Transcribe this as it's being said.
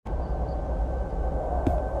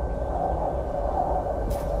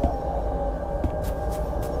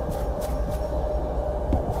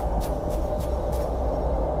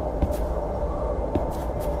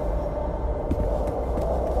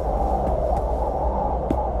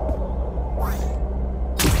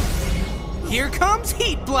Here comes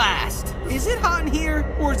Heat Blast! Is it hot in here,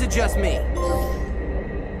 or is it just me?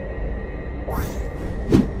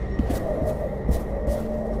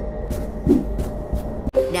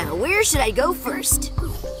 Now, where should I go first?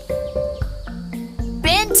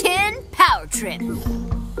 Ben 10 Power Trip.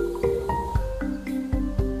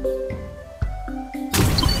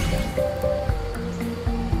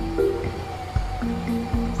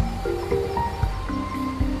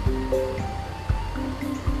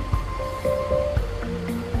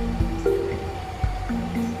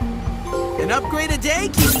 An upgrade a day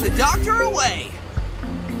keeps the doctor away.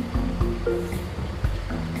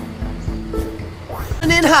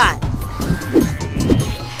 In hot.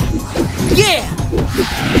 Yeah!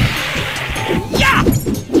 Yeah!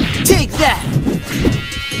 Take that!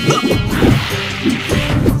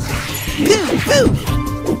 Poof, poof!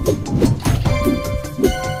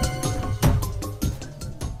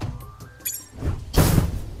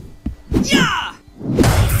 Yeah!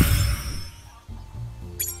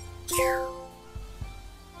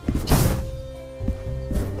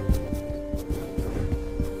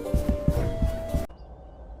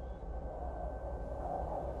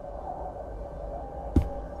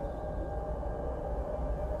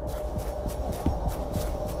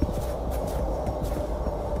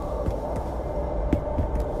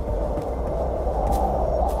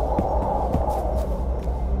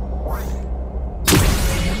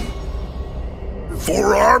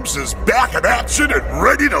 Four Arms is back in action and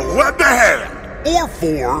ready to lend a hand. Or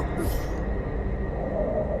four.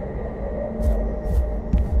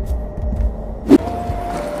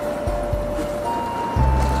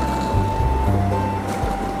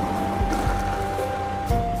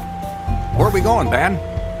 Where are we going, Ben?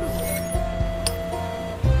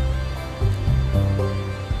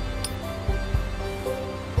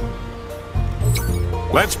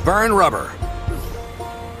 Let's burn rubber.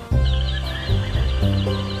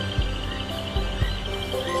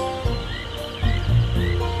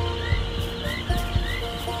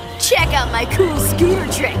 Check out my cool scooter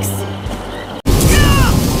tricks.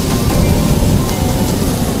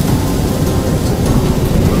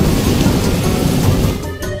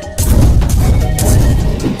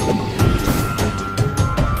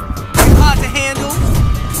 Hot to handle.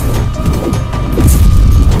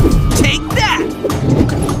 Take that!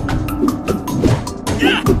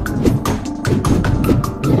 Yeah!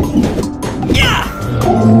 Yeah!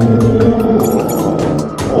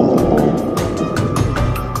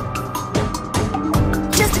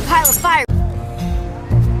 Just a pile of fire.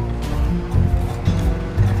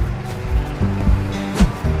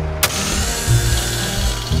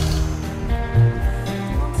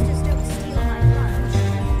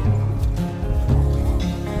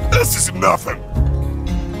 This is nothing.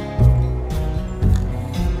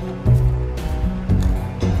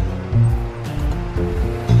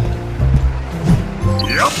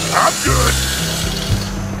 Yep, I'm good.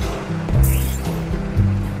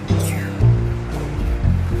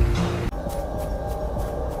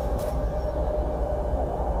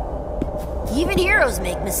 Even heroes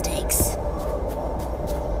make mistakes.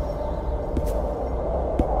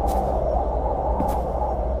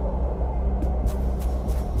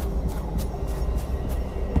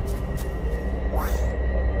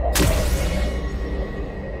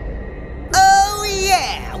 Oh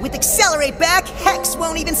yeah! With Accelerate back, Hex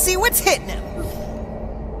won't even see what's hitting him.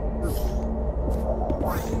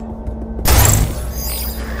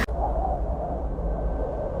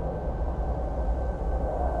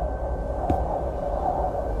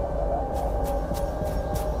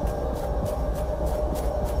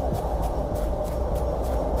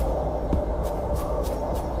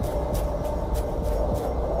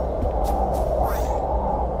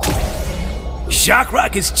 Shock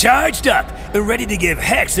Rock is charged up and ready to give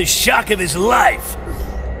Hex the shock of his life.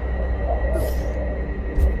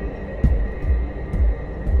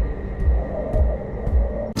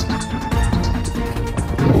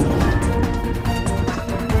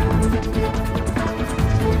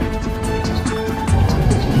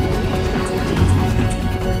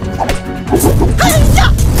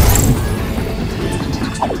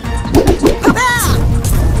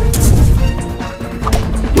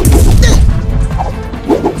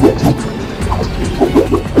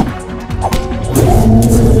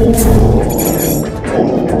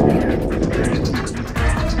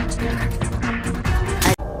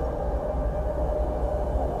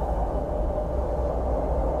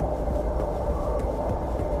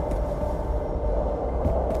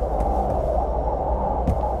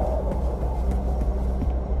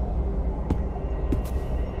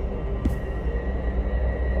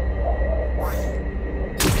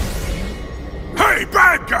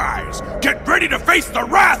 ready to face the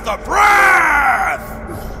wrath of Wrath!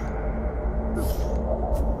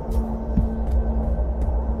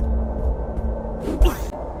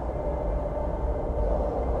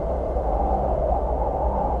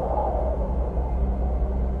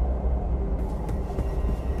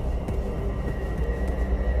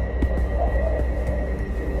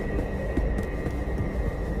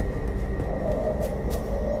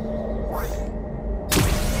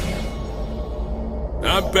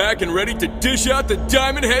 I'm back and ready to dish out the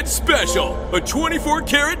Diamond Head Special, a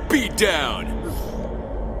 24-karat beatdown.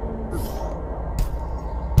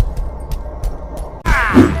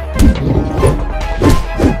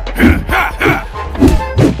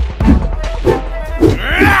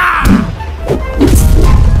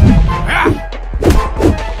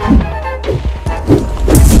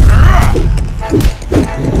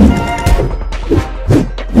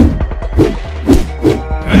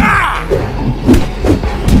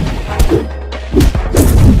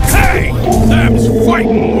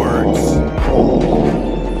 Fighting words!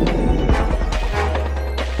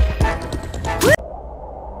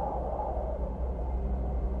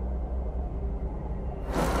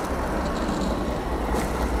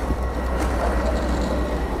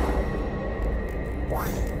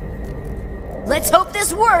 Let's hope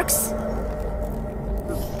this works!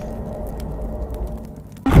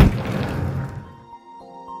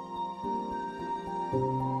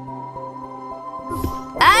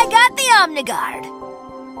 I got the Omniguard!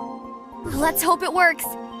 Let's hope it works.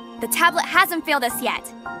 The tablet hasn't failed us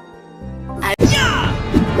yet.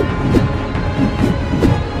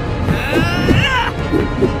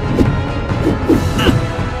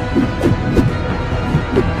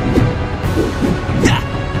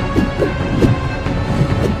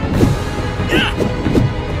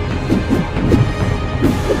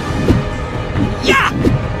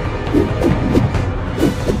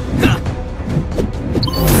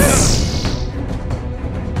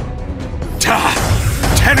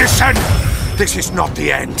 Tennyson! This is not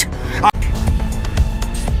the end.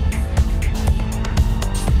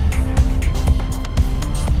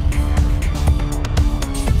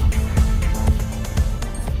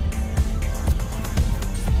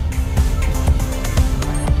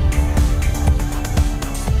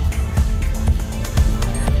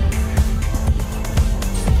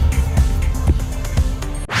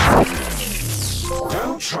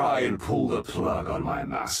 Don't try and pull the plug on my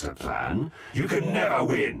master plan. You can never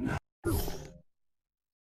win.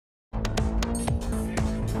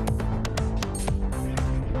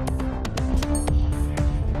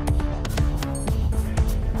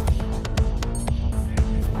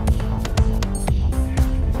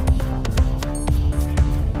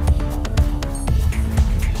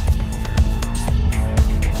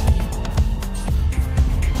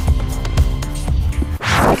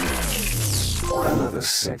 Another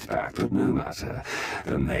setback, but no matter.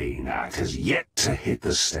 The main act has yet to hit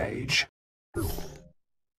the stage.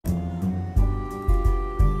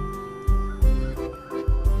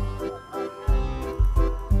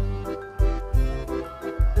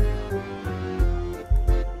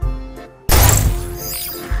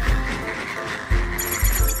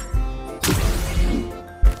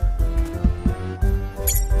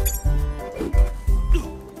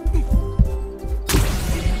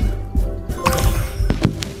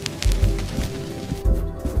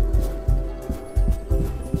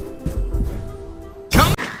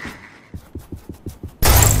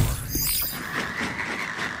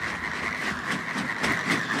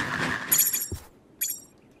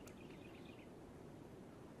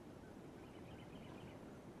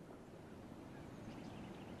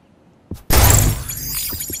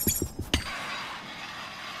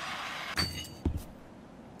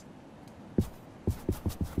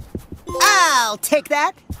 I'll take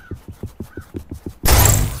that.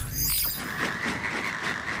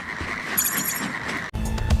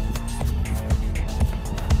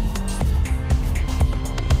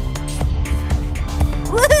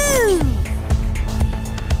 Woohoo!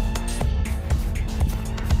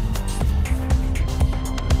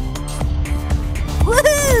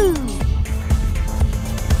 Woohoo!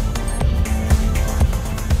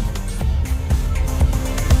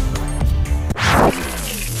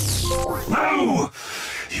 No!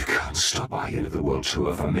 You can't stop my end of the world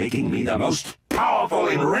tour for making me the most powerful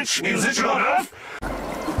and rich musician on Earth!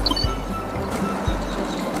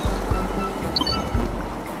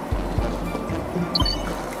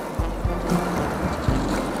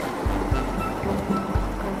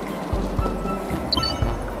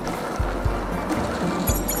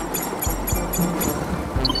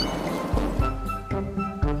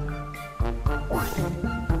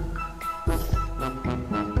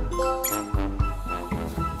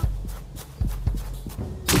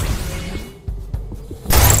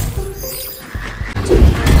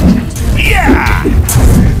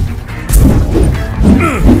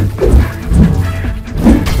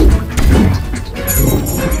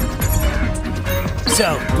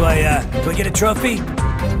 I get a trophy?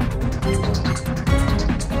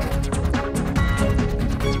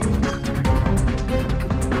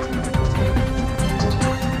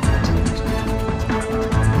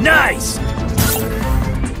 Nice!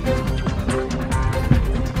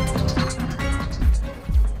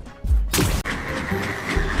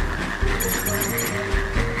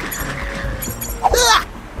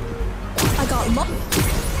 I got him up.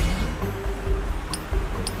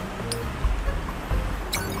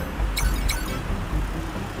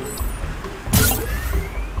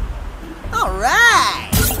 All right.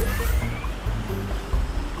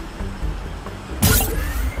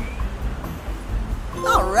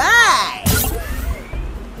 All right.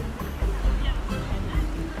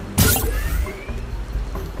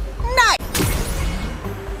 Nice.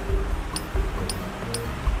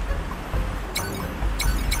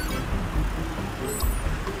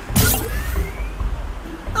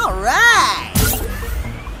 All right.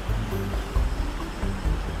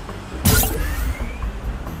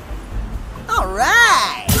 All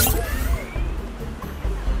right.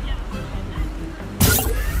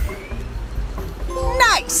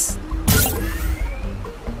 Nice.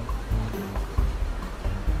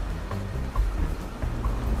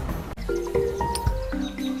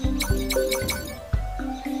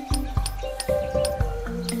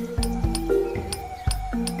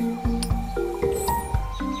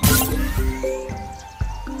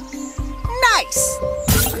 Nice.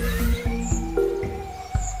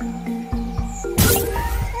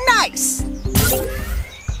 Nice.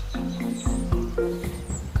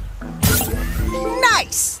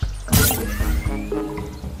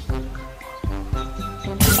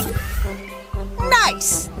 Nice.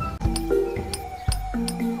 Nice.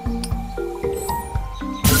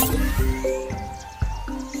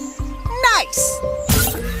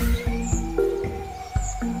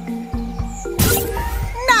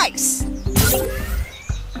 Nice.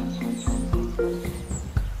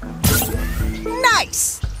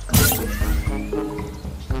 Nice.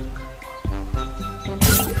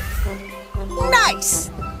 Nice.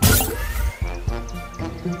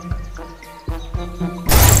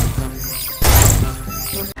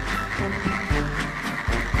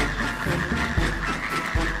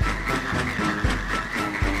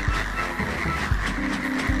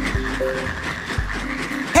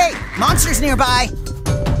 Hey, monsters nearby.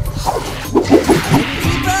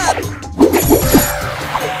 Keep up.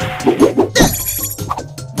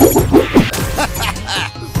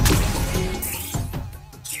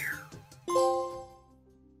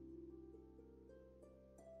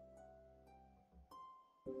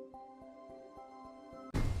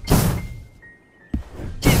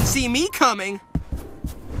 Didn't see me coming.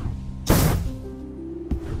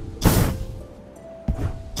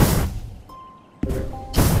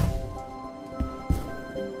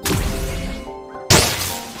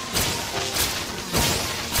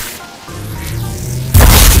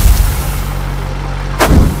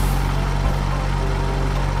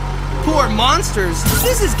 Poor monsters.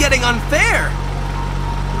 This is getting unfair.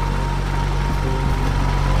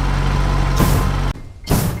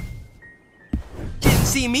 Didn't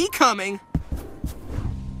see me coming.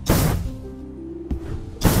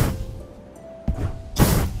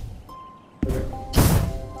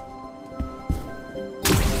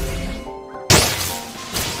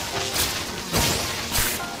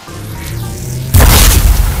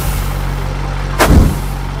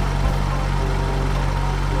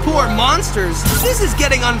 Poor monsters. This is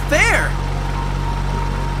getting unfair.